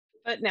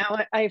But now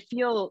I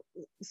feel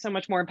so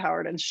much more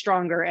empowered and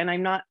stronger, and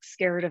I'm not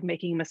scared of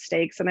making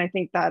mistakes. And I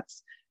think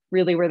that's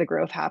really where the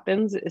growth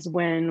happens, is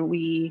when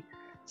we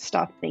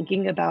stop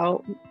thinking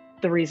about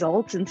the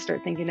results and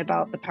start thinking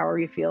about the power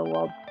you feel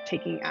while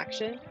taking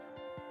action.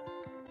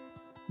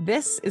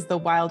 This is the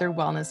Wilder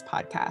Wellness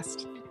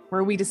Podcast,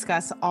 where we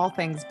discuss all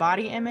things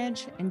body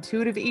image,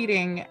 intuitive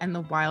eating, and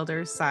the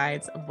wilder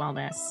sides of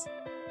wellness.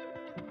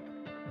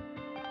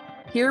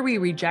 Here we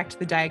reject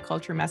the diet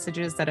culture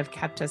messages that have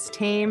kept us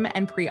tame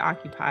and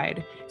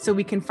preoccupied, so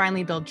we can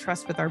finally build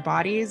trust with our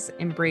bodies,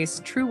 embrace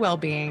true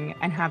well-being,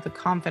 and have the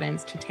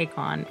confidence to take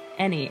on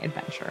any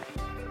adventure.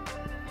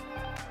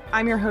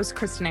 I'm your host,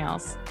 Kristen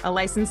Ailes, a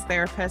licensed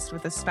therapist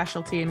with a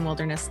specialty in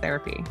wilderness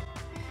therapy.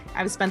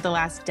 I've spent the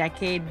last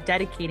decade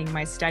dedicating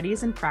my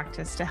studies and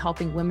practice to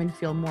helping women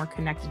feel more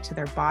connected to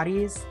their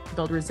bodies,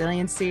 build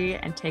resiliency,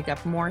 and take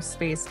up more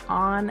space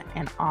on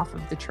and off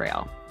of the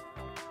trail.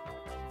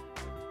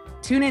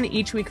 Tune in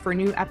each week for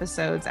new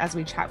episodes as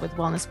we chat with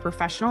wellness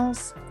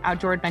professionals,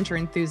 outdoor adventure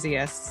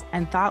enthusiasts,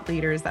 and thought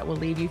leaders that will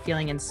leave you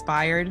feeling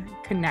inspired,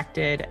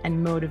 connected,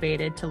 and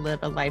motivated to live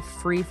a life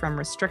free from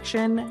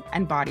restriction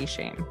and body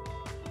shame.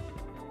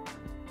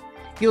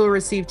 You will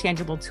receive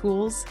tangible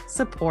tools,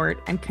 support,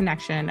 and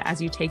connection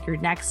as you take your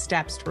next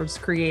steps towards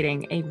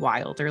creating a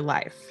wilder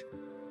life.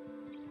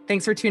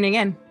 Thanks for tuning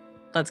in.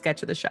 Let's get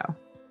to the show.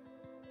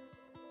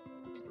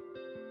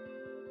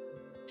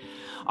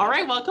 All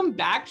right, welcome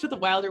back to the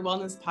Wilder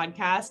Wellness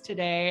Podcast.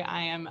 Today,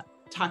 I am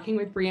talking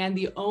with Breanne,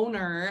 the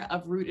owner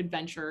of Root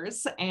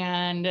Adventures.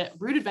 And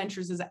Root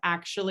Adventures is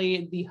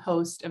actually the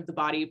host of the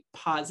Body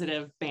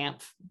Positive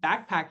Banff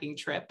Backpacking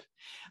Trip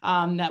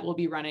that will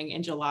be running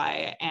in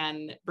July.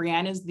 And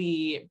Breanne is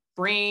the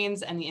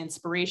brains and the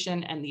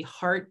inspiration and the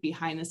heart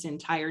behind this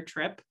entire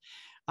trip.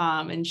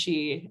 And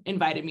she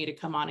invited me to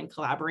come on and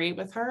collaborate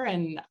with her.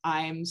 And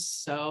I'm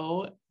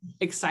so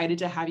excited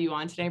to have you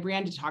on today,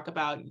 Breanne, to talk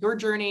about your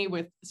journey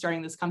with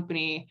starting this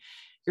company,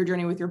 your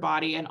journey with your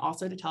body, and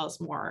also to tell us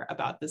more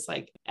about this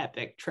like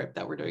epic trip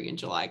that we're doing in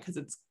July, because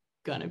it's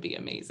going to be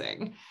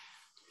amazing.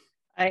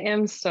 I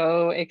am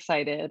so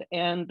excited.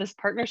 And this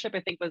partnership,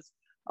 I think, was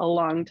a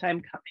long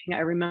time coming.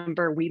 I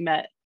remember we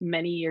met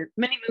many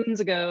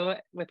moons ago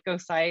with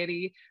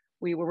Society.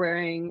 We were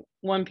wearing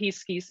one-piece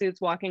ski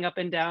suits, walking up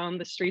and down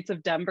the streets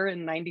of Denver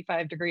in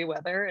 95-degree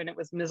weather, and it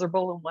was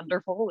miserable and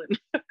wonderful. And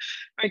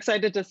I'm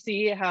excited to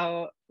see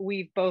how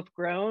we've both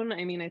grown.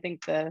 I mean, I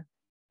think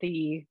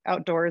the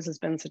outdoors has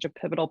been such a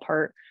pivotal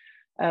part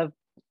of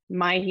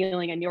my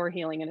healing and your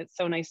healing, and it's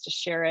so nice to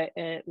share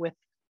it with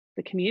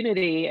the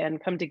community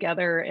and come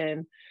together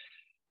and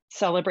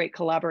celebrate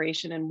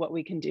collaboration and what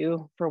we can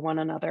do for one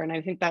another. And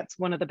I think that's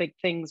one of the big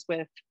things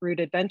with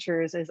Root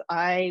Adventures is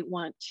I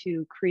want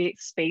to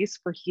create space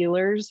for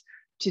healers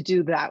to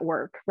do that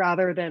work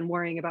rather than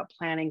worrying about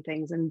planning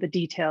things and the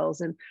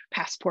details and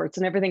passports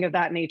and everything of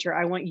that nature.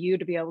 I want you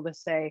to be able to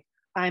say,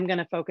 I'm going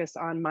to focus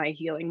on my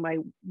healing,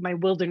 my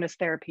wilderness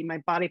therapy, my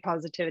body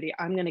positivity.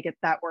 I'm going to get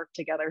that work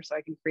together so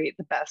I can create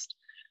the best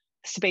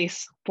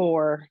space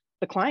for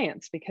the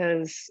clients,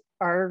 because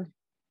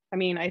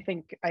I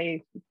think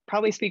I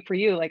probably speak for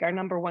you, like our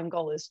number one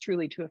goal is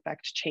truly to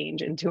affect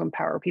change and to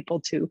empower people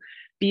to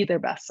be their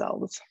best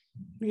selves.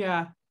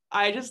 Yeah.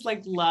 I just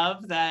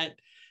love that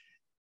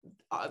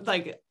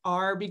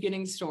our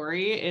beginning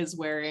story is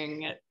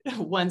wearing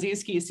onesie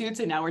ski suits.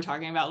 And now we're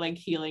talking about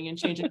healing and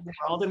changing the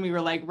world. And we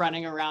were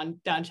running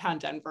around downtown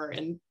Denver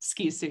in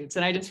ski suits.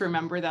 And I just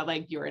remember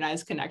that your and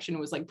I's connection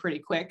was pretty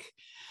quick.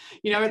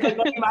 It's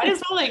you might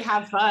as well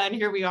have fun.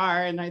 Here we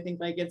are. And I think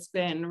it's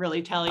been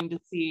really telling to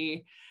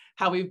see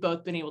how we've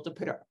both been able to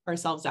put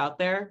ourselves out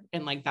there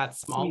in that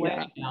small way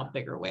and now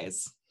bigger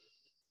ways.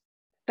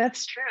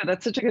 That's true.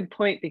 That's such a good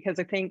point, because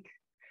I think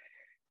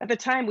at the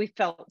time we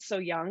felt so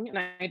young, and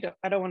I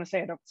don't want to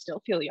say I don't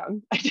still feel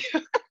young. I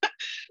do.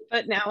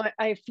 But now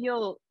I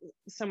feel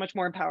so much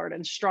more empowered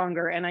and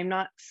stronger, and I'm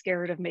not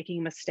scared of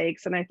making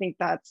mistakes. And I think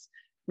that's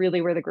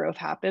really where the growth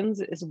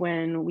happens, is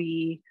when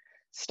we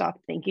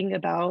stop thinking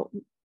about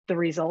the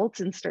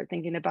results and start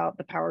thinking about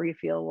the power you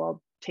feel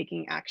while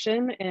taking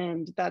action.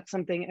 And that's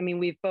something,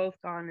 we've both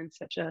gone in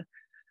such a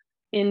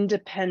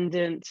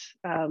independent,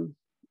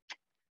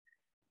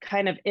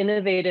 kind of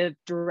innovative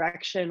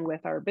direction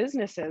with our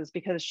businesses,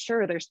 because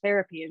sure, there's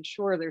therapy and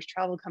sure, there's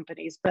travel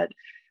companies, but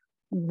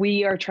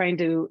we are trying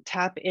to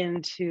tap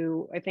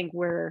into, I think,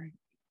 where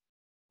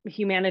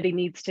humanity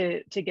needs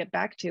to get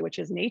back to, which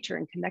is nature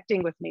and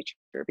connecting with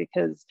nature,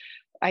 because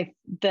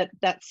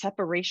that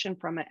separation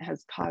from it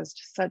has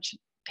caused such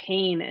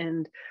pain,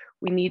 and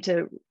we need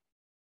to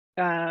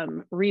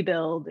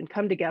rebuild and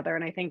come together.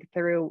 And I think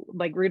through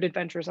Root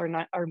Adventures,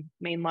 our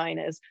main line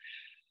is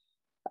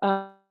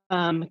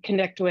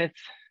connect with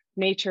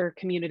nature,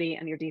 community,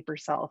 and your deeper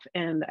self.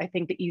 And I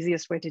think the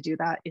easiest way to do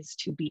that is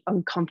to be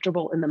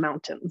uncomfortable in the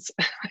mountains.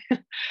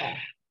 Yeah.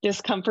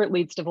 Discomfort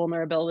leads to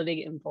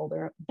vulnerability, and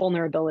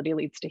vulnerability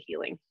leads to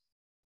healing.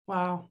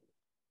 Wow.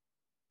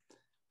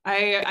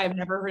 I've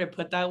never heard it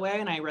put that way,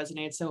 and I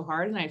resonate so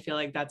hard. And I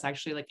feel that's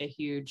actually a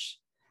huge,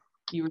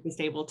 you were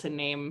just able to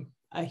name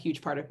a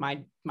huge part of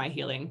my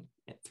healing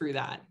through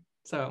that.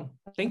 So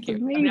thank you.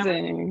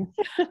 Amazing.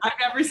 I've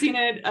never seen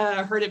it,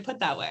 heard it put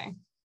that way.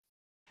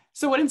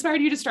 So what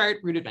inspired you to start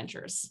Root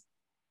Adventures?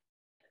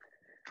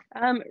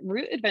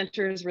 Root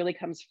Adventures really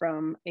comes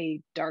from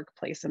a dark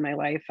place in my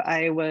life.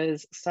 I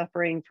was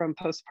suffering from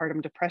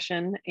postpartum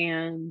depression,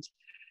 and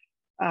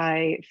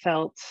I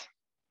felt,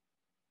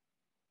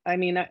 I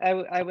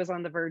was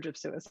on the verge of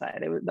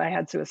suicide. I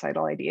had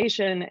suicidal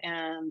ideation,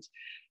 and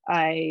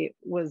I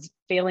was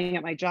failing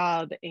at my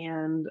job.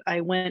 And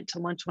I went to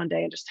lunch one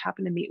day and just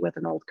happened to meet with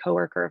an old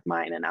coworker of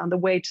mine. And on the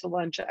way to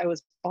lunch, I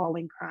was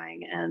bawling,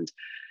 crying, and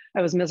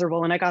I was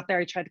miserable. And I got there,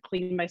 I tried to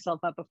clean myself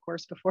up, of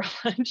course, before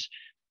lunch.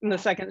 And the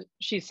second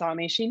she saw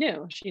me, she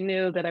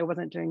knew that I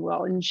wasn't doing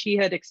well. And she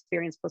had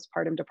experienced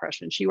postpartum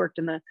depression. She worked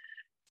in the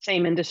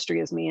same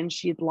industry as me, and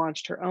she'd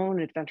launched her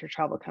own adventure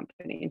travel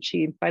company. And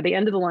she, by the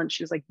end of the lunch,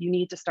 she was like, "You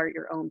need to start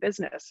your own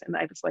business." And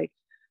I was like,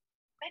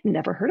 I'd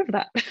never heard of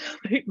that,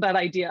 that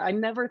idea. I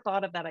never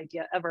thought of that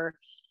idea ever.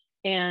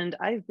 And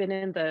I've been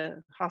in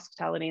the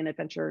hospitality and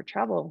adventure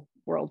travel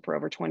world for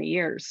over 20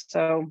 years.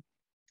 So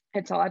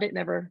it's odd. It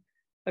never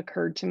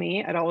occurred to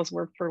me. I'd always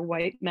worked for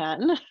white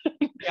men.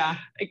 Yeah.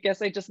 I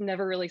guess I just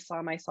never really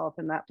saw myself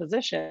in that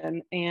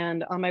position.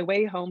 And on my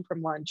way home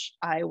from lunch,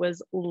 I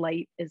was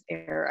light as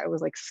air. I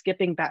was like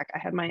skipping back. I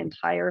had my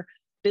entire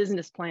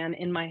business plan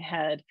in my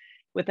head.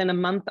 Within a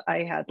month, I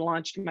had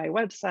launched my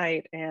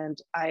website, and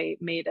I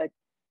made an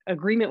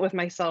agreement with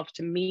myself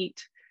to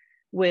meet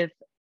with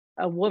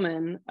a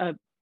woman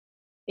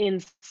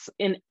in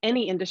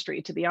any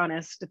industry, to be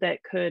honest,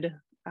 that could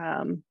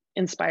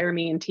inspire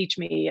me and teach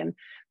me.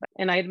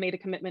 And I had made a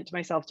commitment to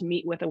myself to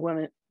meet with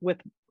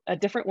a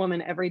different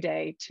woman every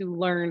day to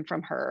learn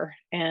from her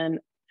and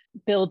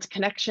build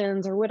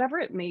connections or whatever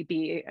it may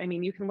be. I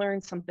mean, you can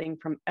learn something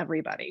from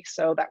everybody.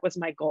 So that was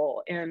my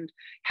goal. And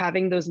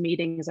having those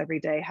meetings every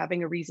day,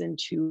 having a reason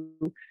to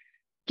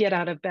get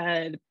out of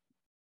bed,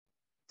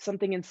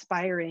 something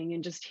inspiring,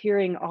 and just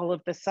hearing all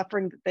of the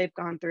suffering that they've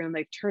gone through and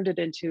they've turned it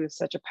into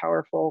such a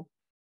powerful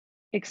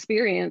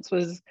experience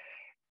was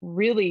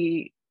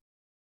really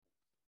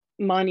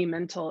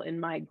monumental in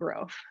my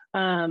growth.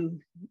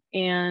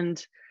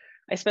 And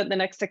I spent the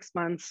next 6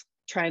 months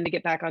trying to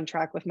get back on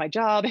track with my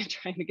job and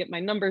trying to get my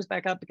numbers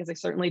back up, because I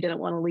certainly didn't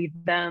want to leave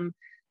them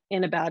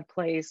in a bad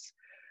place.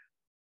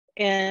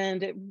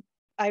 And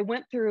I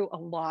went through a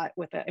lot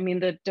with it. I mean,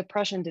 the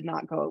depression did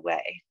not go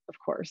away. Of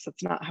course,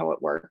 that's not how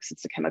it works.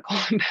 It's a chemical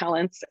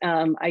imbalance.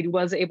 I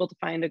was able to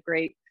find a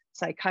great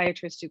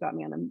psychiatrist who got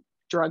me on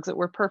drugs that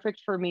were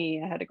perfect for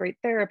me. I had a great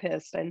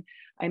therapist, and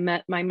I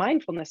met my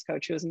mindfulness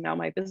coach, who is now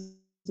my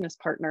business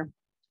partner.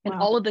 And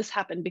all of this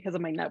happened because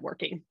of my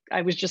networking.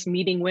 I was just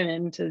meeting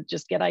women to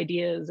just get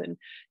ideas and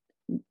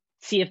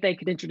see if they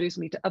could introduce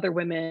me to other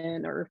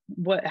women or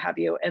what have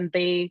you. And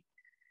the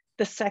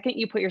second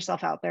you put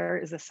yourself out there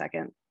is the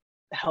second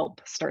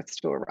help starts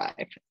to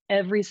arrive.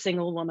 Every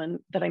single woman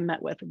that I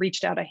met with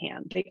reached out a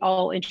hand. They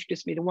all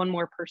introduced me to one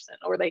more person,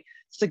 or they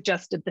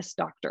suggested this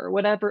doctor, or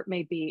whatever it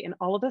may be. And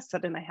all of a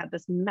sudden, I had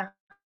this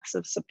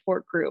massive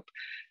support group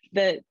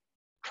that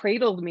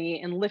cradled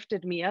me and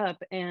lifted me up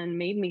and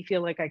made me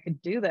feel like I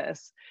could do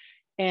this.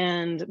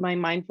 And my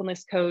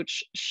mindfulness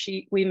coach,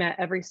 we met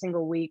every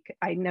single week.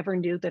 I never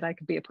knew that I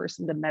could be a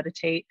person to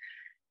meditate.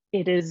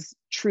 It has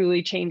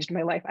truly changed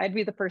my life. I'd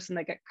be the person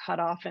that got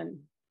cut off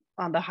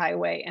on the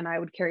highway, and I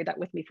would carry that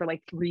with me for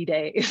like 3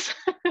 days.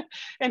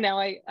 And now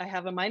I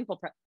have a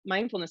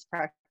mindfulness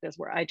practice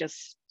where I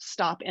just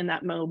stop in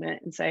that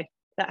moment and say,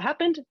 that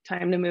happened,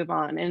 time to move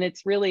on. And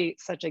it's really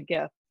such a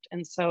gift.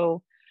 And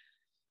so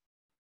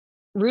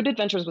Root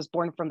Adventures was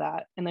born from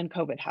that. And then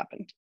COVID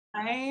happened.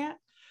 I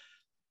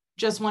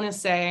just want to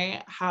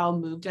say how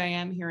moved I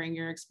am hearing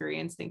your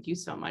experience. Thank you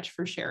so much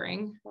for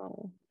sharing.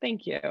 Oh,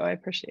 thank you. I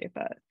appreciate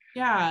that.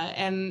 Yeah.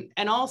 And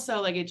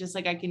also, like, it just,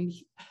 like, I can,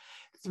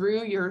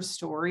 through your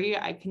story,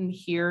 I can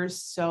hear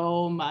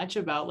so much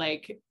about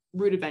like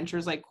Root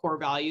Adventures, like core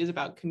values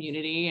about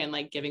community and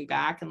like giving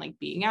back and like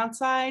being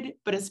outside,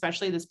 but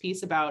especially this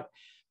piece about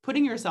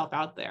putting yourself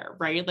out there,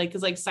 right? Like,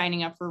 cause like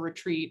signing up for a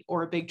retreat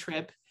or a big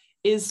trip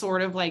is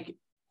sort of like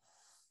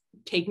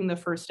taking the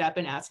first step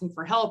and asking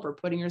for help, or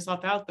putting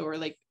yourself out there, or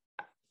like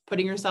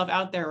putting yourself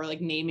out there, or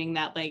like naming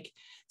that like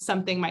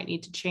something might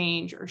need to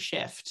change or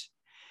shift.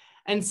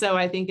 And so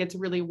I think it's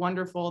really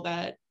wonderful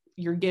that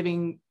you're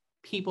giving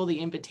people the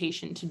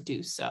invitation to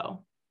do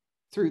so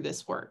through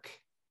this work.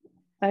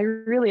 I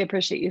really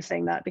appreciate you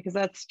saying that, because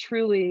that's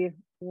truly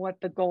what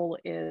the goal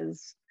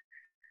is.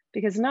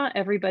 Because not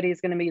everybody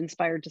is going to be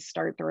inspired to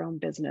start their own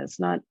business.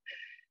 Not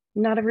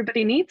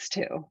everybody needs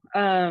to.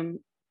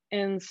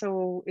 And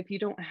so if you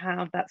don't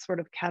have that sort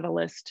of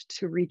catalyst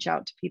to reach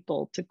out to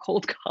people, to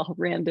cold call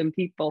random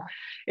people,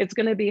 it's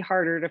going to be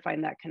harder to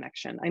find that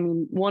connection. I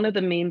mean, one of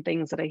the main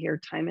things that I hear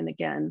time and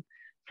again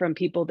from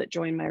people that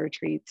join my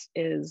retreats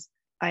is,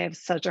 I have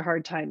such a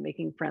hard time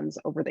making friends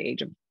over the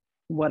age of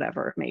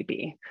whatever it may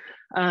be.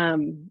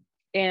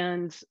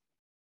 And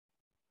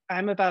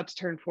I'm about to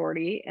turn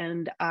 40,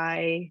 and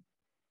I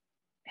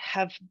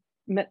have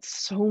met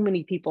so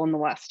many people in the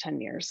last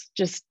 10 years.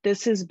 Just,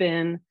 this has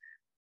been,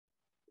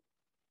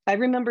 I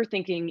remember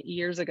thinking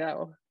years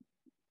ago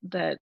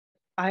that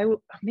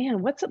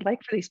man, what's it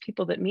like for these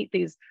people that meet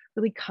these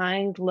really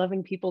kind,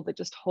 loving people that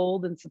just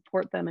hold and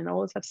support them and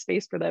always have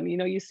space for them?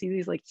 You see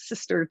these like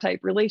sister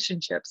type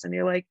relationships, and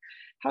you're like,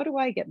 how do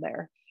I get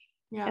there?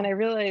 Yeah. And I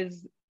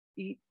realized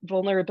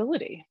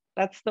vulnerability.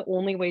 That's the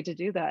only way to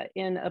do that.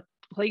 In a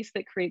place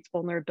that creates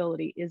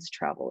vulnerability is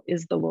travel,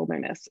 is the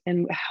wilderness,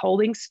 and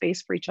holding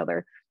space for each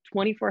other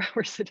 24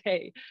 hours a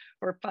day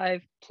for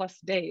 5+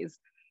 days.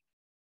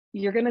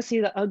 You're going to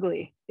see the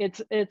ugly.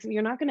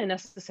 You're not going to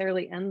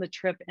necessarily end the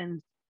trip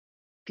and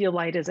feel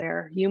light as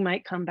air. You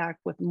might come back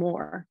with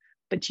more,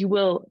 but you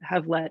will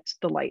have let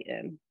the light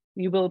in.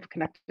 You will have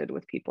connected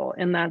with people.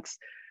 And that's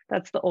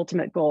the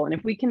ultimate goal. And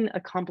if we can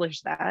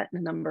accomplish that in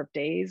a number of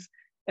days,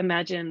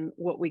 imagine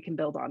what we can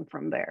build on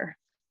from there.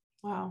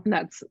 Wow.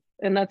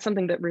 And that's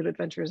something that Root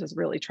Adventures is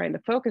really trying to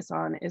focus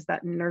on, is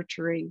that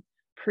nurturing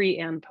pre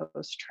and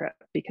post trip,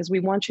 because we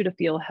want you to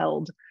feel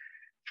held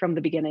from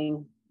the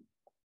beginning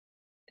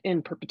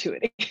in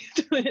perpetuity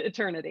to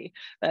eternity.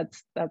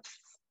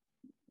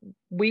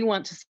 We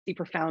want to see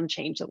profound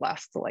change that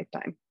lasts a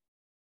lifetime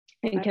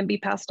and can be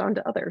passed on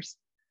to others.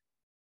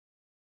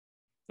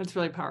 That's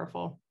really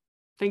powerful.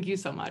 Thank you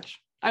so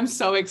much. I'm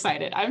so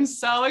excited. I'm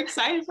so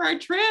excited for our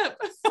trip.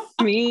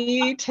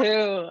 Me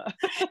too.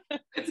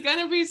 It's going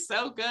to be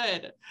so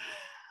good.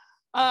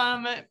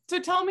 So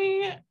tell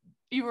me,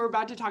 you were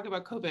about to talk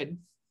about COVID.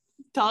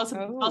 Tell us a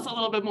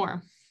little bit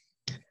more.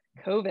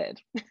 COVID.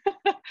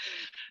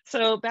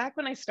 So back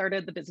when I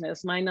started the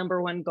business, my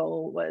number one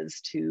goal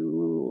was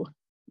to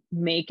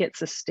make it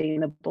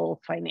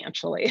sustainable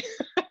financially.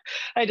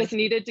 I just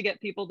needed to get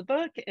people to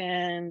book,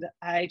 and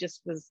I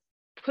just was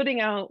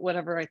putting out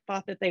whatever I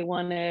thought that they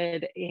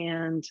wanted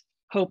and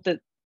hope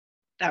that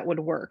that would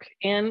work.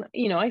 And,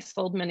 I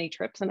sold many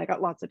trips and I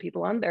got lots of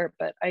people on there,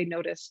 but I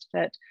noticed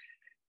that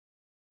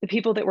the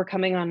people that were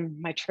coming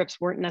on my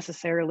trips weren't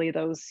necessarily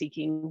those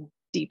seeking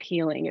deep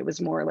healing. It was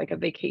more like a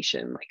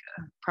vacation, like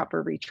a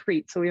proper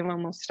retreat. So we've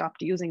almost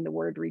stopped using the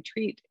word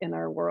retreat in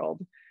our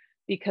world,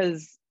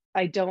 because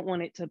I don't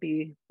want it to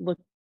be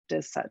looked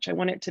as such. I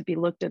want it to be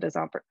looked at as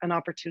an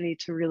opportunity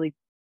to really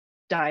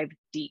dive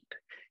deep.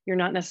 You're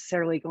not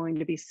necessarily going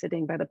to be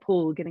sitting by the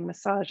pool, getting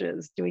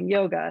massages, doing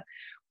yoga.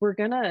 We're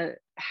going to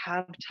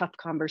have tough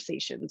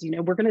conversations.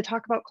 We're going to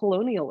talk about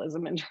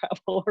colonialism and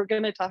travel. We're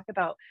going to talk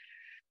about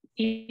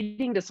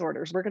eating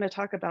disorders. We're going to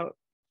talk about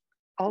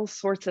all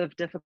sorts of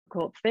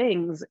difficult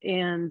things.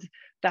 And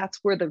that's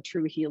where the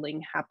true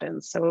healing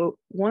happens. So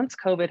once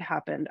COVID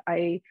happened,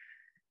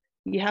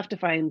 you have to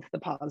find the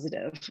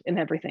positive in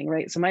everything,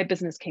 right? So my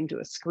business came to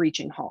a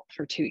screeching halt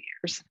for 2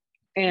 years.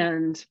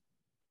 And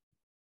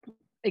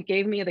it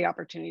gave me the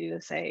opportunity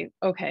to say,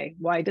 okay,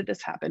 why did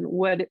this happen?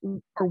 What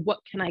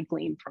can I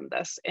glean from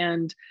this?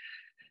 And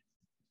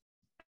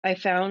I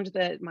found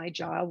that my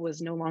job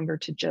was no longer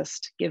to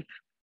just give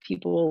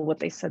people what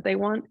they said they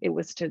want. It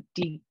was to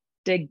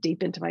dig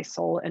deep into my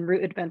soul. And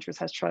Root Adventures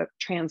has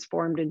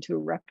transformed into a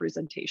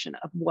representation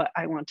of what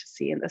I want to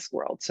see in this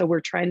world. So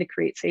we're trying to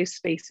create safe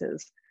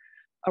spaces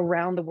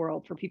around the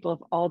world for people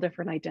of all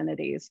different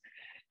identities.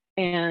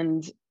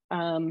 And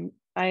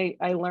I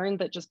learned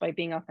that just by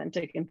being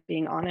authentic and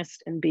being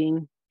honest and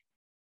being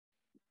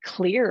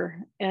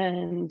clear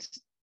and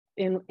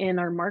in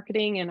our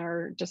marketing and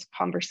our just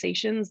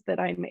conversations, that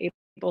I'm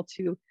able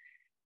to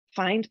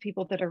find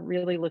people that are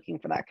really looking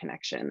for that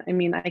connection. I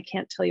mean, I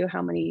can't tell you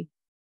how many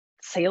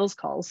sales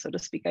calls, so to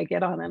speak, I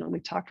get on, and we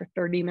talk for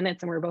 30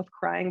 minutes and we're both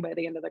crying by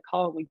the end of the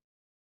call. We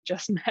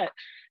just met.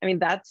 I mean,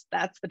 that's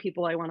the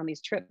people I want on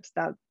these trips.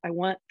 That I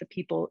want the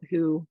people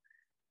who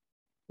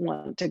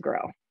want to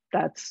grow.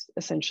 That's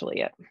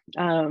essentially it.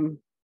 And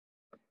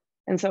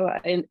so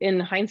in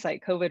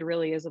hindsight, COVID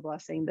really is a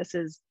blessing. This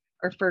is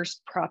our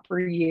first proper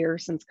year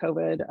since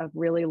COVID of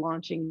really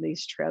launching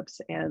these trips.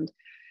 And,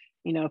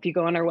 if you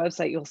go on our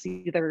website, you'll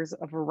see there's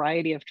a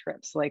variety of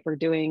trips. Like we're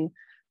doing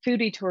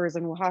foodie tours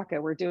in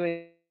Oaxaca. We're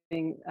doing,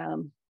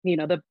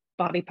 the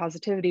body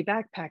positivity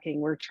backpacking.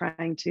 We're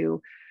trying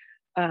to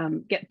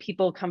get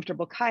people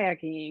comfortable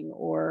kayaking,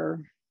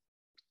 or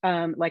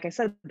like I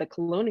said, the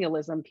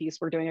colonialism piece.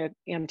 We're doing an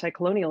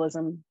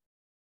anti-colonialism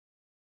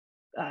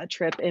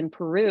trip in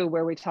Peru,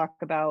 where we talk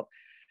about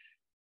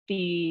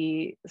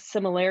the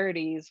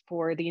similarities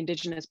for the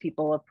indigenous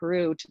people of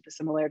Peru to the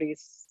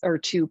similarities or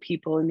to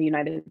people in the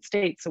United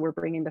States. So we're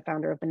bringing the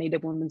founder of the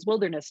Native Women's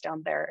Wilderness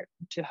down there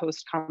to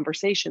host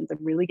conversations and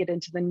really get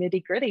into the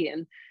nitty gritty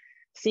and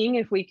seeing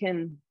if we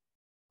can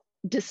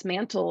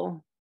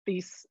dismantle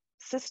these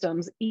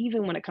systems,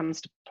 even when it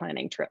comes to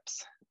planning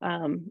trips.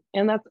 And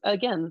that's,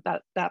 again,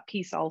 that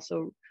piece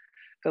also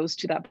goes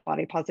to that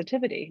body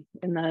positivity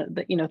and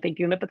the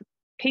thinking about the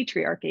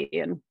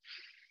patriarchy and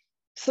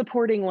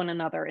supporting one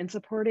another and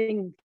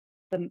supporting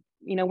them.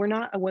 We're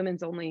not a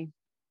women's only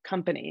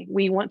company.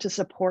 We want to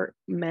support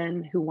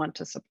men who want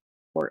to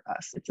support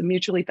us. It's a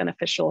mutually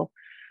beneficial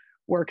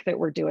work that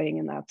we're doing.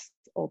 And that's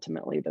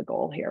ultimately the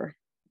goal here.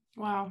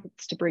 Wow.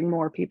 It's to bring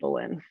more people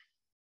in.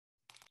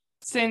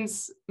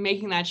 since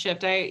making that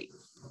shift, I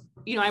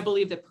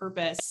believe that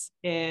purpose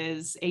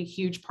is a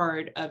huge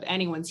part of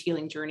anyone's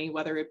healing journey,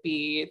 whether it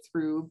be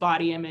through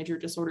body image or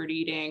disordered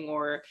eating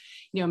or,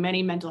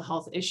 many mental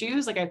health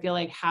issues. Like, I feel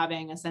like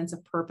having a sense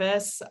of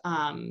purpose,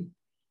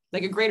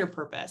 like a greater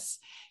purpose,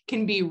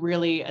 can be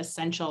really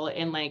essential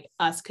in like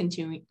us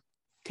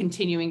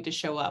continuing to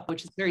show up,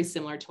 which is very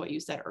similar to what you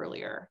said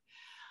earlier.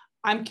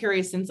 I'm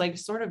curious, since like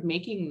sort of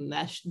making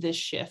this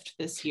shift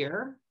this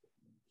year,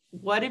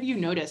 what have you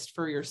noticed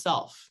for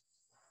yourself?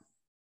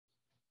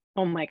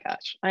 Oh my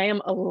gosh, I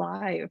am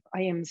alive.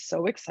 I am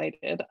so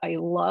excited. I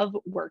love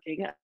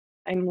working.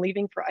 I'm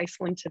leaving for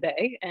Iceland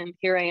today, and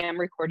here I am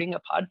recording a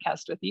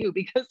podcast with you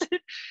because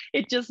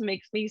it just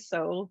makes me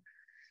so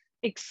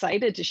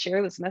excited to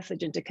share this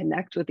message and to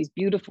connect with these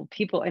beautiful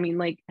people. I mean,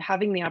 like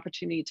having the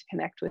opportunity to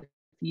connect with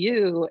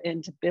you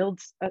and to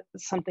build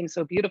something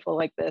so beautiful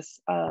like this,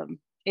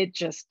 it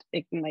just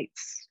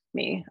ignites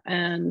me.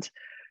 And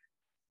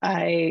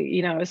I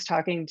was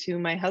talking to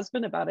my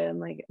husband about it. I'm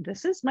like,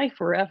 this is my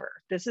forever.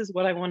 This is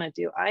what I want to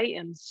do. I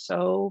am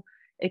so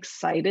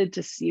excited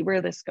to see where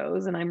this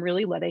goes. And I'm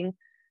really letting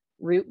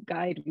Root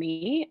guide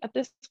me at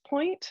this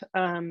point.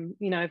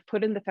 I've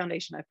put in the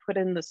foundation, I've put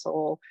in the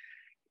soul.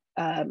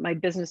 My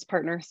business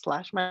partner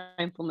 /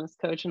 mindfulness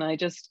coach and I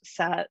just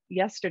sat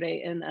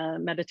yesterday in a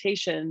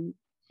meditation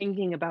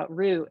thinking about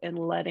Root and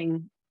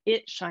letting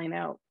it shine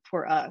out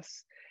for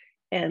us,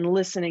 and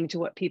listening to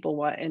what people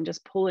want and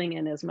just pulling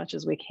in as much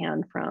as we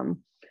can from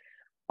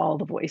all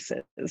the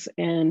voices.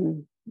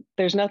 And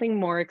there's nothing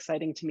more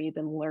exciting to me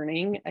than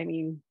learning. I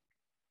mean,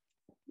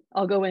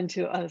 I'll go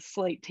into a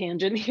slight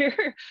tangent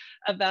here.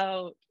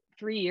 About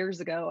 3 years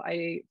ago,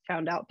 I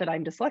found out that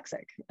I'm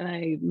dyslexic, and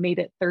I made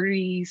it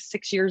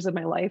 36 years of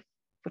my life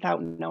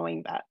without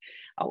knowing that.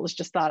 I always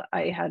just thought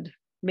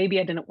maybe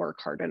I didn't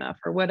work hard enough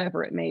or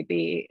whatever it may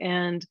be.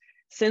 And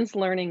since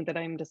learning that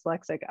I'm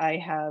dyslexic, I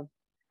have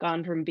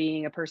gone from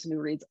being a person who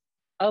reads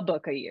a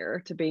book a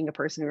year to being a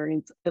person who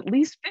reads at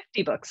least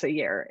 50 books a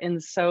year.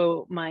 And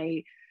so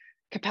my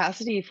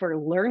capacity for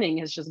learning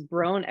has just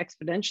grown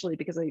exponentially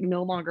because I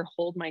no longer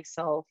hold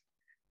myself.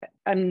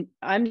 I'm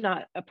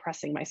not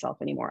oppressing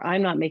myself anymore.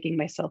 I'm not making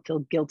myself feel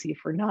guilty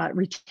for not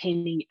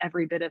retaining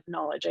every bit of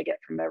knowledge I get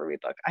from every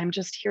book. I'm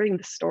just hearing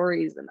the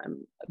stories and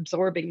I'm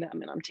absorbing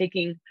them, and I'm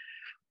taking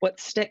what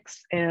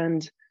sticks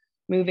and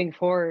moving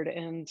forward.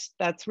 And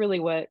that's really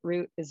what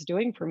Root is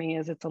doing for me,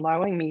 is it's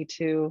allowing me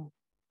to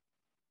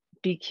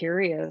be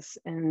curious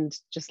and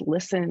just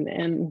listen.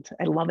 And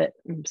I love it.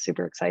 I'm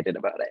super excited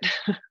about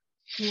it.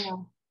 Yeah.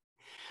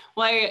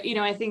 Well,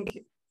 I think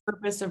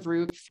purpose of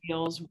Root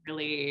feels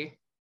really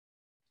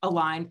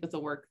aligned with the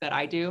work that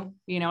I do.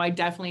 I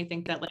definitely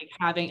think that like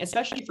having,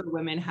 especially for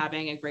women,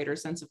 having a greater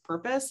sense of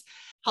purpose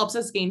helps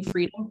us gain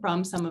freedom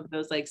from some of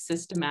those like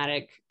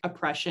systematic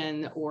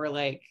oppression or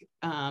like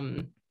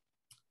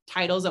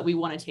titles that we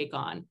want to take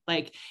on,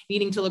 like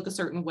needing to look a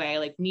certain way,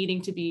 like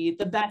needing to be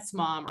the best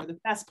mom or the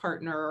best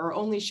partner, or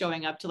only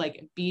showing up to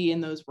like be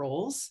in those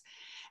roles.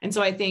 And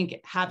so I think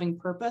having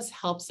purpose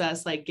helps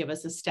us like give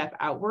us a step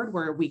outward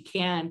where we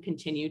can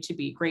continue to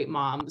be great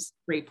moms,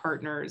 great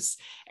partners.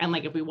 And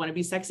like, if we want to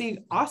be sexy,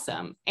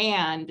 awesome.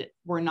 And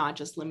we're not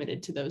just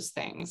limited to those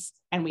things,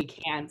 and we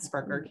can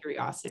spark our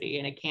curiosity,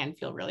 and it can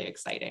feel really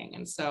exciting.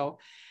 And so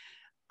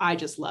I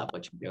just love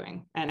what you're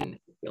doing, and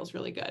it feels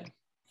really good.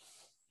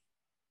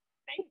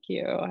 Thank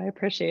you. I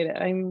appreciate it.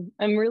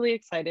 I'm really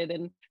excited.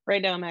 And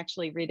right now I'm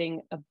actually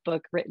reading a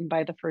book written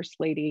by the First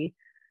Lady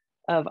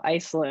of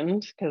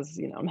Iceland, because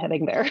I'm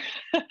heading there.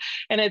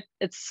 And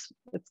it's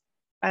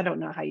I don't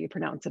know how you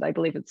pronounce it. I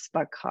believe it's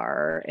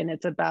Spakar, and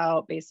it's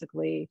about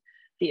basically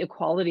the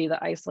equality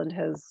that Iceland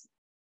has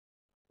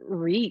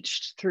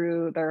reached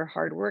through their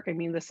hard work. I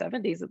mean, the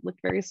 70s, it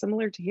looked very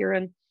similar to here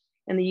in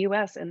the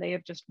US, and they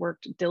have just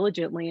worked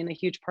diligently. And a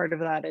huge part of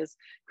that is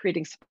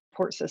creating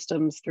support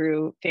systems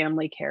through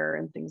family care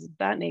and things of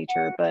that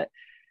nature. But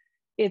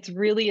it's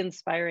really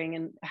inspiring,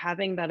 and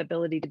having that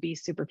ability to be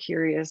super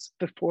curious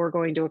before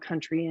going to a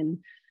country and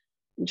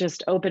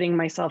just opening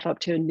myself up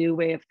to a new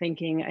way of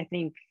thinking, I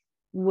think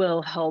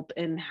will help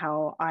in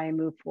how I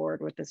move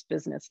forward with this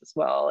business as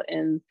well.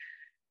 And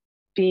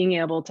being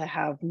able to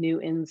have new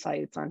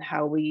insights on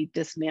how we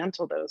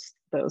dismantle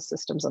those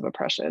systems of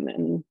oppression,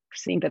 and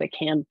seeing that it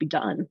can be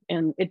done.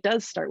 And it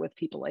does start with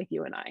people like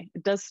you and I.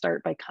 It does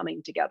start by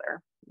coming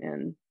together,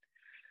 and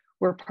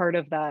we're part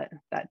of that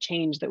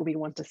change that we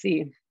want to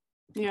see.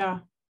 Yeah.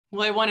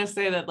 Well, I want to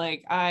say that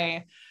like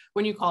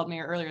when you called me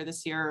earlier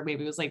this year, or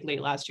maybe it was like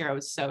late last year, I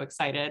was so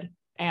excited,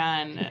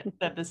 and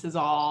that this is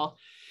all,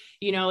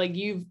 like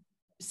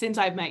since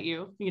I've met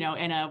you, in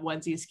a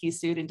onesie ski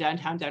suit in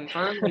downtown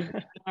Denver, like, you've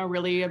done a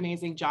really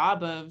amazing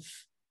job of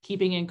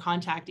keeping in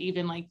contact,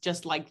 even like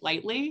just like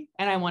lightly.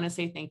 And I want to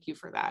say thank you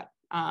for that.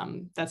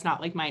 That's not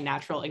like my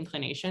natural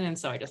inclination. And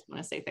so I just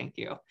want to say thank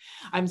you.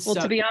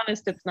 To be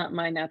honest, it's not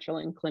my natural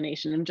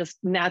inclination. I'm just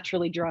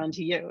naturally drawn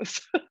to you.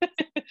 So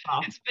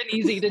it's been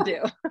easy to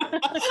do.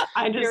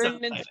 You're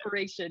an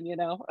inspiration,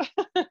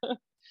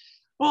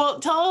 Well,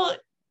 tell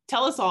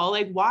us all,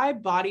 like, why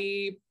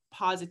body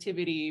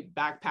positivity,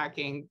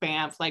 backpacking,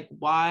 Banff, like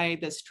why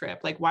this trip?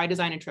 Like why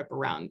design a trip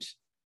around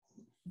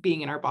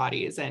being in our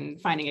bodies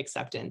and finding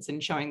acceptance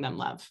and showing them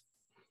love?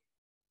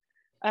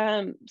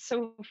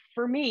 So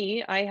for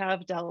me, I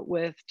have dealt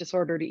with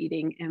disordered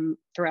eating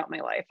throughout my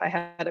life. I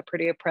had a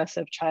pretty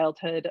oppressive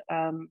childhood,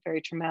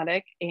 very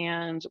traumatic.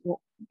 And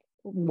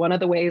one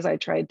of the ways I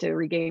tried to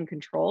regain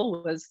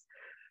control was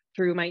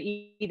through my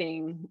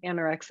eating,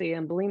 anorexia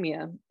and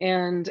bulimia.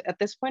 And at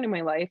this point in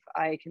my life,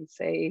 I can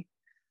say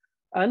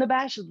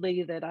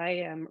unabashedly that I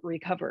am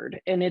recovered.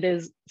 And it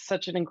is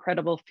such an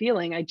incredible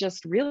feeling. I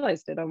just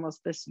realized it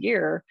almost this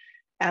year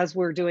as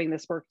we're doing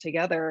this work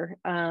together.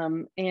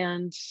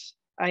 And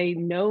I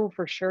know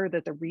for sure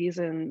that the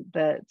reason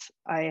that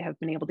I have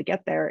been able to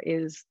get there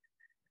is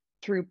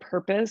through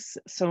purpose.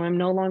 So I'm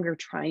no longer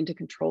trying to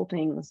control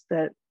things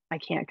that I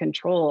can't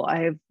control.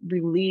 I have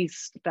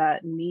released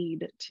that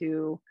need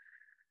to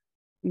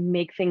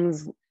make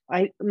things,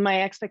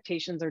 my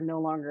expectations are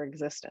no longer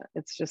existent.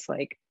 It's just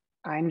like,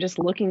 I'm just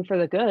looking for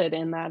the good.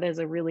 And that is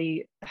a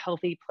really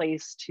healthy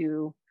place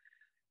to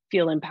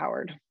feel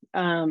empowered.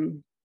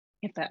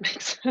 If that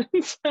makes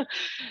sense.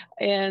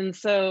 And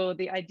so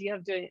the idea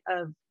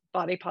of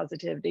body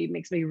positivity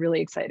makes me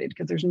really excited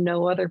because there's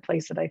no other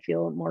place that I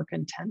feel more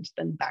content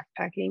than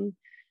backpacking.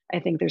 I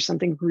think there's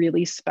something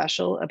really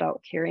special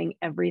about carrying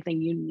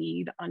everything you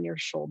need on your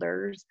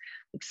shoulders,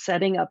 like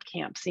setting up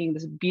camp, seeing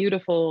this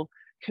beautiful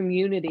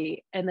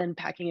community, and then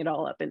packing it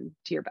all up into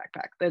your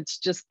backpack. That's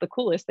just the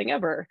coolest thing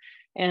ever.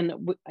 And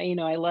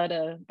I led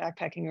a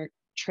backpacking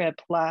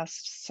trip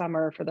last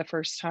summer for the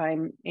first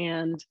time,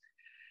 and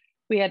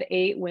we had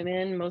 8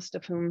 women, most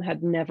of whom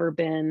had never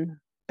been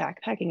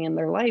backpacking in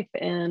their life.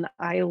 And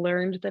I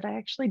learned that I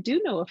actually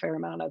do know a fair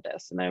amount of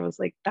this. And I was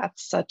like,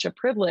 that's such a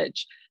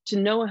privilege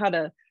to know how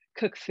to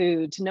cook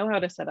food, to know how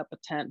to set up a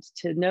tent,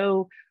 to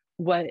know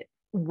what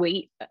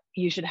weight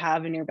you should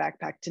have in your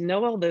backpack, to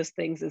know all those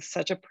things is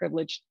such a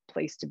privileged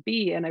place to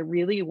be. And I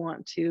really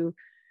want to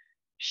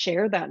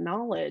share that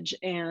knowledge.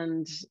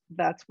 And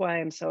that's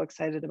why I'm so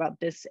excited about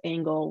this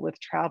angle with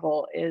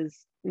travel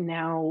is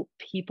now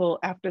people,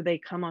 after they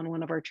come on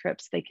one of our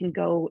trips, they can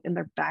go in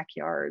their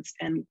backyards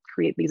and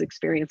create these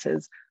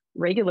experiences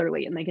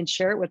regularly, and they can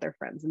share it with their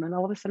friends. And then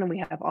all of a sudden we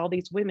have all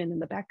these women in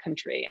the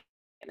backcountry,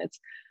 and it's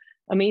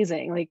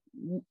amazing. Like,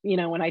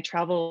 when I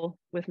travel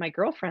with my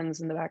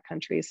girlfriends in the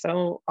backcountry,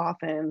 so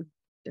often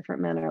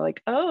different men are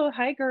like, oh,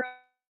 hi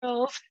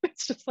girls.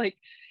 It's just like,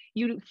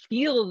 you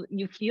feel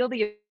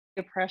the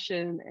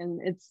oppression,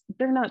 and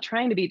they're not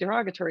trying to be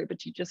derogatory,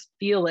 but you just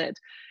feel it.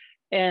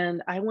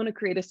 And I want to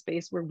create a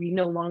space where we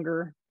no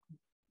longer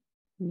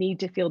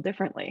need to feel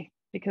differently,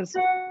 because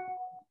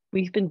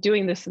we've been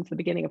doing this since the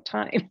beginning of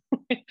time.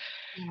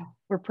 Yeah.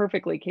 We're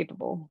perfectly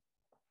capable.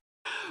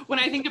 When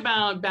I think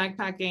about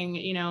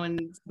backpacking,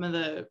 and some of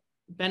the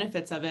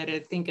benefits of it, I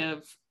think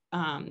of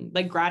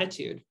like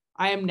gratitude.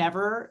 I am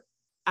never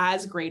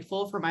as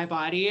grateful for my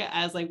body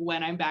as like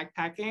when I'm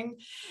backpacking.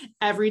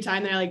 Every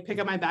time that I like pick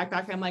up my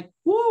backpack, I'm like,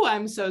 whoo,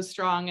 I'm so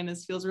strong and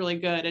this feels really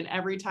good. And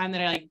every time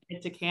that I like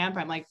get to camp,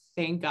 I'm like,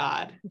 thank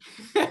God.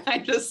 I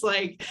just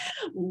like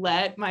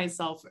let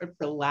myself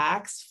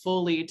relax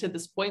fully to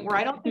this point where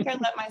I don't think I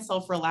let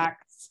myself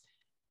relax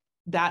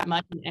that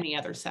much in any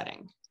other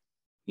setting,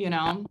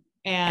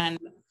 and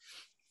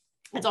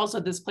it's also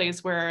this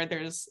place where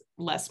there's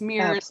less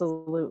mirrors.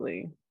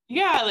 Absolutely.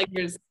 Yeah, like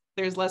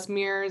there's less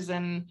mirrors,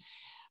 and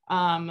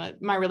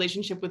my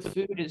relationship with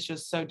food is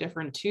just so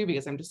different too,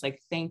 because I'm just like,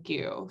 thank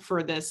you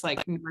for this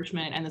like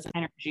nourishment and this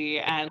energy,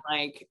 and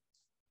like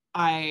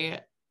I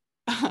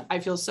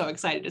feel so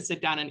excited to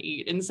sit down and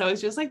eat. And so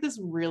it's just like this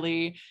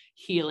really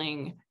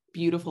healing,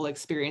 beautiful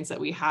experience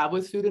that we have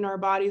with food in our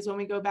bodies when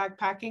we go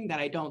backpacking that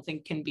I don't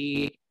think can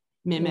be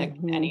mimicked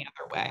any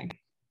other way.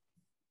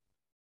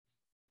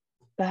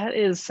 That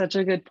is such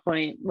a good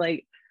point.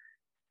 Like,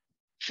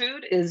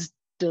 food is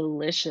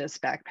delicious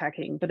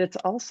backpacking, but it's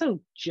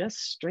also just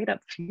straight up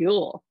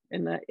fuel.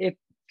 And if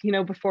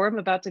before I'm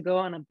about to go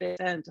on a big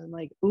tent, I'm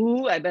like,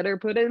 ooh, I better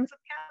put in some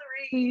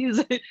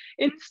calories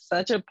in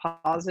such a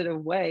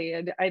positive way.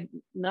 And I'm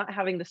not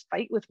having this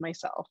fight with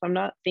myself. I'm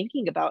not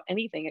thinking about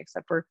anything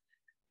except for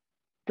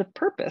the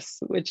purpose,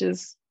 which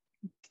is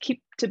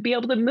to be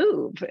able to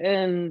move.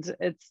 And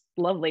it's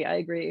lovely. I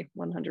agree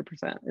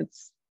 100%.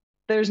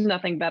 There's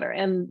nothing better.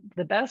 And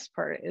the best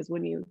part is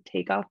when you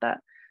take off that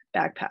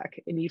backpack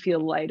and you feel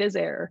light as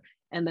air,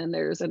 and then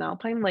there's an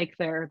alpine lake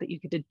there that you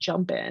get to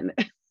jump in.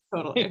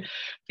 Totally.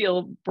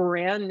 Feel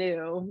brand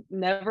new.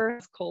 Never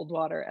has cold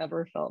water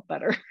ever felt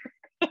better.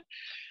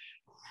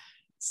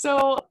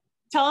 So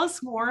tell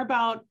us more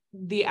about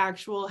the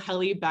actual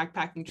Heli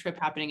backpacking trip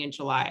happening in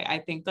July. I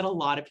think that a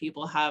lot of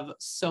people have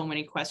so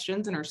many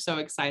questions and are so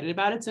excited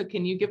about it. So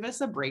can you give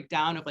us a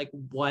breakdown of like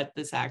what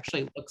this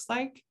actually looks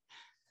like?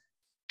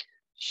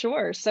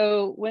 Sure.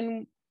 So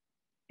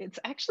it's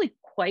actually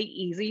quite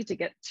easy to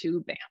get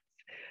to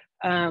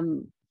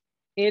Banff.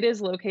 It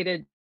is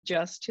located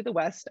just to the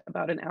west,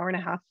 about an hour and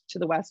a half to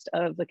the west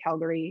of the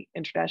Calgary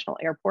International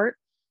Airport,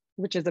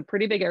 which is a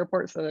pretty big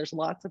airport. So there's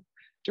lots of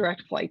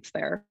direct flights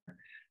there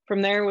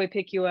From there, we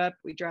pick you up,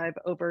 we drive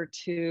over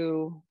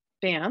to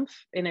Banff,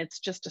 and it's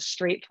just a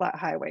straight flat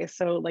highway.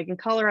 So like in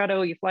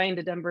Colorado, you fly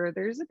into Denver,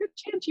 there's a good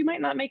chance you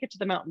might not make it to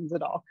the mountains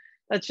at all.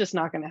 That's just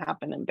not going to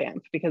happen in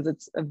Banff because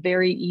it's a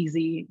very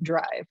easy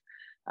drive.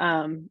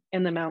 And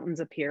the mountains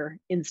appear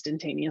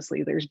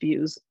instantaneously. There's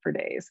views for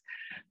days.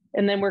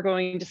 And then we're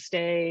going to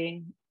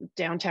stay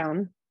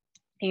downtown,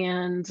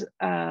 and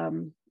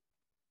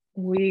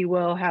we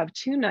will have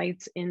 2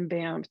 nights in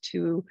Banff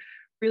to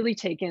really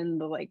take in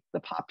the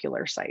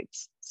popular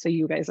sites. So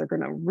you guys are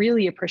going to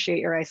really appreciate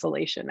your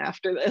isolation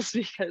after this,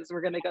 because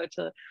we're going to go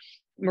to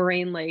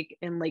Moraine Lake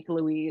and Lake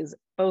Louise,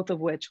 both of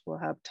which will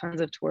have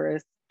tons of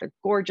tourists. They're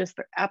gorgeous.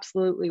 They're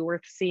absolutely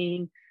worth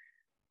seeing,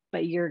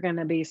 but you're going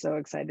to be so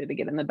excited to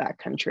get in the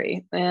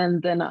backcountry. And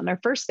then on our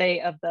first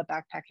day of the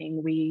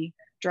backpacking, we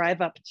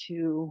drive up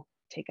to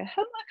take a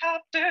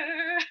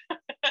helicopter.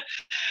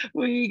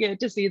 We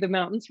get to see the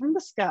mountains from the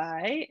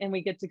sky, and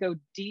we get to go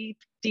deep,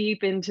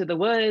 deep into the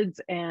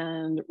woods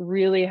and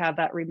really have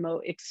that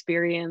remote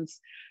experience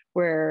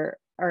where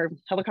our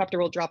helicopter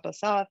will drop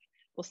us off.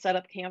 We'll set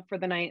up camp for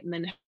the night and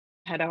then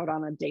head out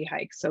on a day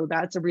hike. So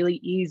that's a really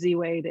easy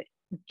way to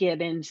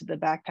get into the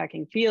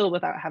backpacking feel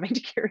without having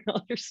to carry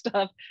all your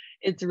stuff.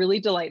 It's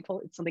really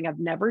delightful. It's something I've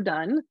never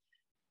done,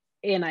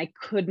 and I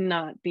could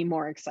not be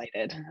more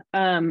excited.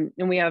 And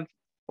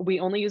we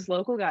only use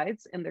local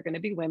guides, and they're going to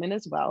be women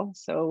as well.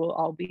 So we'll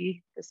all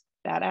be this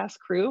badass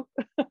crew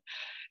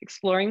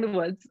exploring the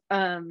woods.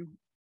 I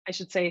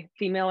should say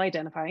female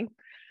identifying.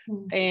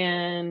 Mm-hmm.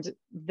 And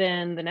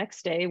then the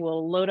next day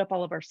we'll load up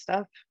all of our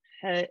stuff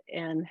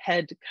and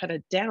head kind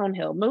of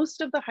downhill.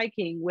 Most of the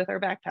hiking with our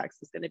backpacks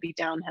is going to be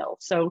downhill.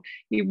 So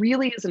it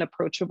really is an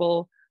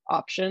approachable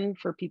option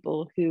for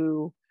people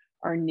who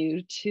are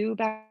new to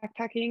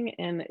backpacking.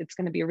 And it's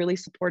going to be a really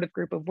supportive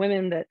group of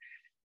women that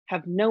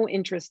have no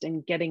interest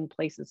in getting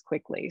places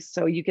quickly.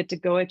 So you get to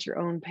go at your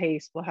own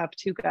pace. We'll have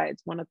 2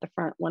 guides, one at the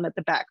front, one at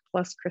the back,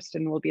 plus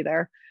Kristen will be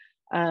there.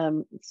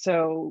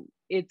 So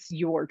it's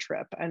your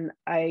trip. And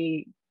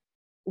I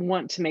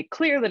want to make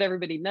clear that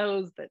everybody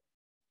knows that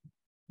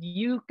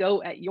you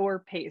go at your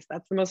pace.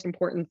 That's the most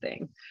important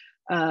thing.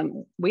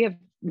 We have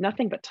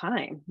nothing but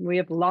time. We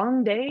have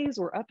long days.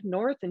 We're up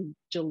north in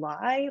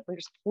July.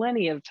 There's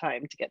plenty of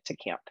time to get to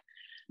camp.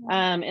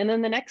 And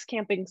then the next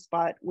camping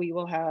spot, we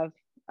will have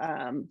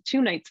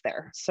 2 nights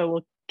there. So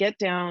we'll get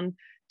down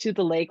to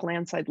the lake,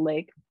 Landside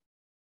Lake,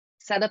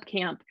 set up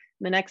camp.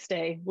 The next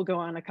day, we'll go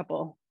on a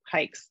couple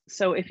hikes.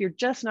 So if you're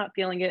just not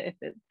feeling it,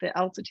 if the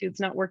altitude's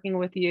not working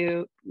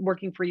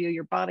for you,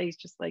 your body's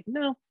just like,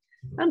 no,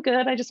 I'm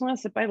good. I just want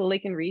to sit by the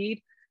lake and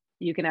read.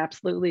 You can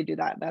absolutely do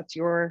that.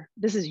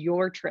 This is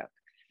your trip.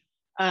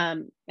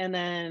 And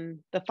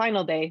then the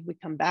final day, we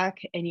come back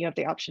and you have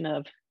the option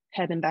of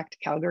heading back to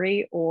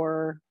Calgary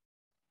or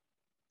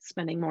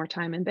spending more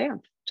time in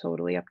Banff.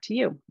 Totally up to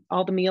you.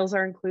 All the meals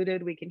are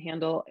included. We can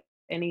handle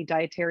any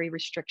dietary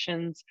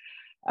restrictions.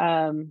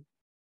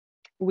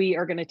 We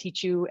are going to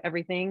teach you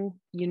everything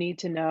you need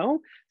to know.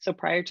 So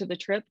prior to the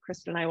trip,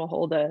 Kristen and I will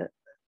hold a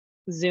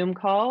Zoom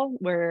call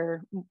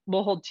where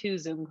we'll hold 2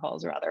 Zoom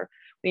calls rather.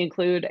 We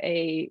include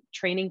a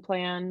training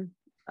plan.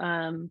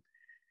 And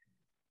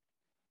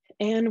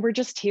we're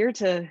just here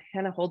to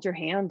kind of hold your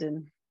hand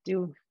and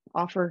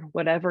offer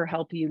whatever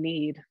help you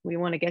need. We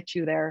want to get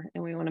you there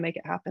and we want to make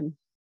it happen.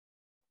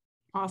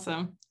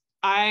 Awesome.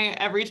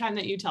 Every time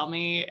that you tell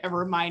me,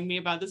 remind me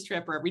about this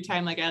trip, or every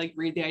time I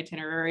read the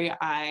itinerary,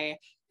 I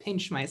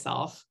pinch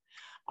myself.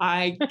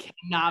 I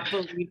cannot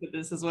believe that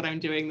this is what I'm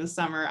doing this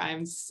summer.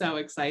 I'm so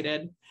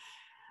excited.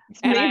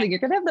 It's amazing.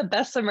 You're going to have the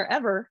best summer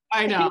ever.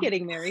 I know. I'm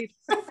getting married.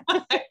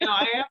 I know.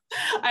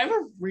 I have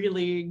a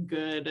really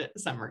good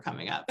summer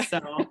coming up. So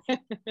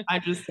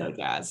I'm just so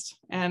jazzed.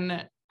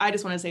 And I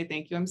just want to say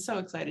thank you. I'm so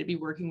excited to be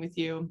working with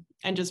you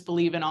and just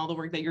believe in all the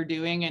work that you're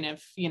doing. And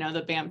if,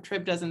 the Banff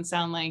trip doesn't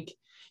sound like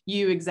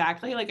you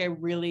exactly, I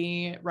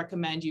really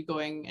recommend you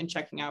going and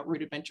checking out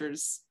Root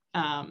Adventures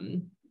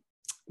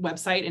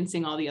website and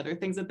seeing all the other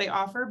things that they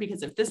offer,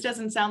 because if this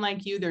doesn't sound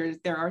like you,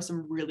 there are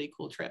some really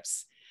cool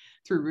trips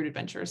through Root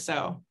Adventures.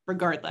 So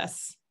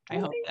regardless, I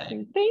hope that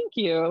thank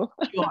you.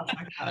 You all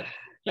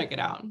check it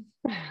out.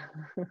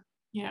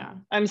 Yeah.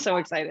 I'm so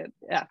excited.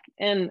 Yeah.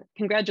 And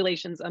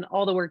congratulations on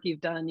all the work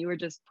you've done. You were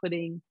just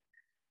putting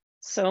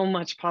so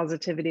much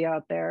positivity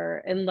out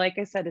there. And like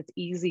I said, it's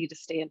easy to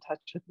stay in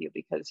touch with you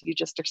because you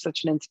just are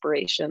such an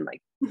inspiration.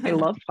 I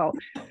love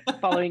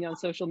following on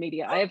social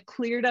media. I have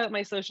cleared out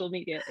my social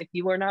media. If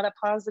you are not a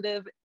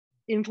positive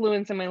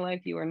influence in my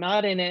life, you are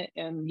not in it,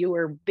 and you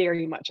are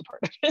very much a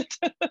part of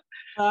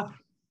it.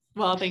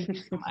 Well, thank you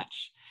so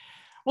much.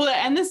 Well, to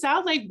end this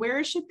out,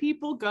 where should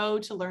people go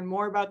to learn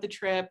more about the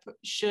trip?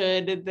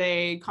 Should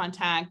they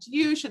contact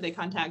you? Should they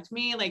contact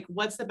me?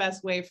 What's the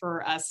best way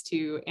for us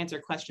to answer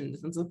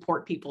questions and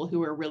support people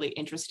who are really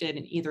interested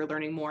in either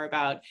learning more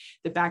about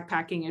the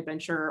backpacking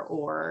adventure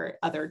or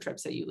other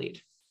trips that you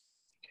lead?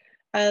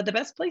 The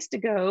best place to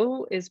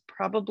go is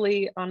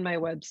probably on my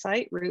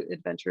website,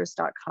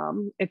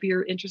 rootadventures.com. If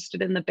you're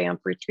interested in the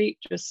Banff retreat,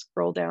 just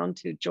scroll down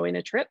to join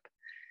a trip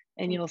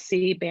and you'll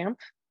see Banff.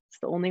 It's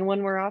the only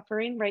one we're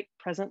offering right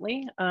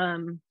presently.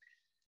 And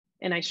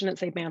I shouldn't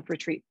say Banff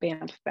retreat,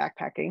 Banff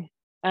backpacking.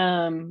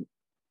 And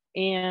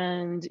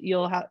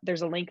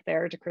there's a link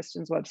there to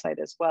Kristen's website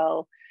as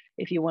well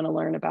if you want to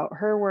learn about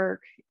her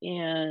work,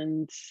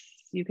 and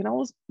you can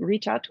always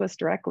reach out to us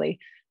directly.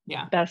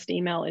 Yeah. Best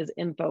email is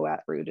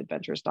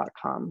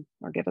info@rootedventures.com,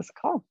 or give us a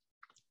call.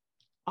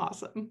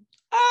 Awesome.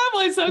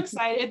 Well, I'm so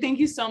excited. Thank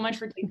you so much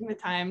for taking the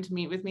time to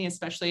meet with me,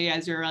 especially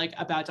as you're like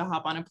about to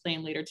hop on a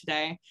plane later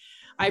today.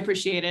 I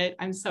appreciate it.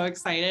 I'm so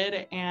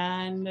excited,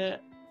 and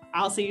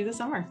I'll see you this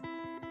summer.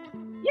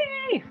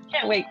 Yay!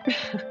 Can't wait.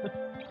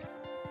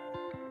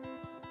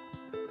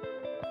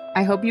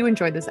 I hope you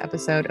enjoyed this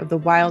episode of the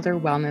Wilder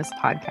Wellness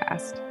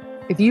Podcast.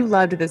 If you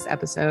loved this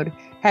episode,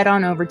 head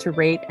on over to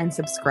rate and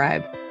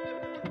subscribe.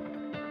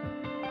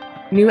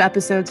 New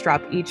episodes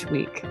drop each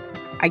week.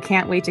 I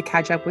can't wait to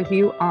catch up with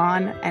you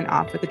on and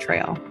off of the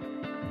trail.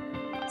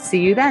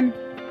 See you then.